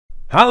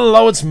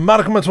Hello, it's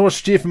Markham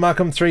here from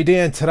Markham 3D,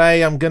 and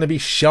today I'm going to be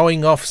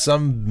showing off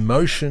some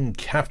motion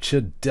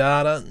capture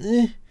data.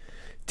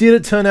 Did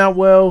it turn out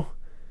well?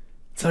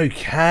 It's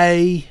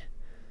okay,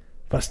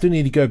 but I still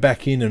need to go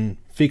back in and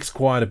fix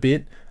quite a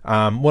bit.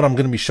 What I'm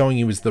going to be showing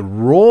you is the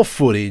raw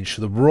footage,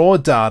 the raw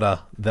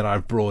data that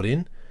I've brought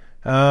in.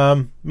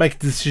 Make a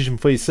decision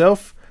for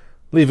yourself.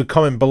 Leave a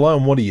comment below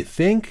on what do you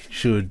think.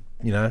 Should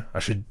I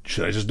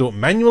just do it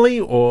manually,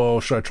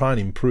 or should I try and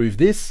improve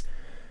this?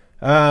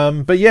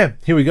 But yeah,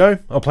 here we go.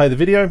 I'll play the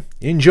video.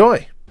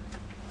 Enjoy.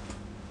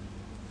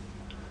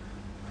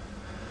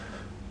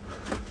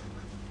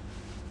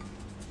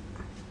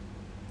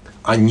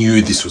 I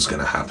knew this was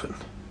going to happen.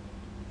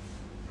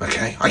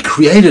 Okay? I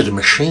created a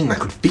machine that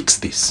could fix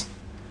this.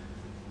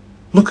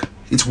 Look,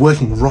 it's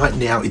working right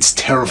now. It's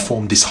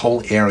terraformed this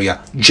whole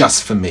area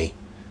just for me.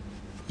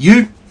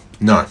 You?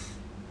 No.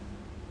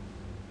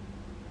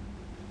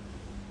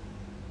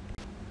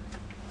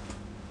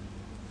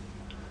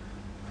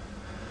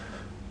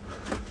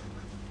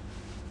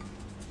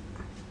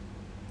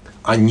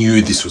 I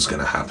knew this was going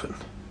to happen.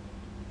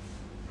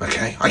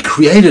 Okay? I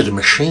created a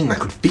machine that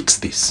could fix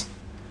this.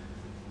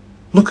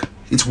 Look,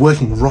 it's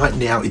working right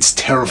now. It's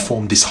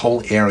terraformed this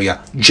whole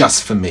area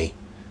just for me.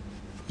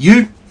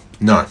 You?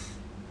 No.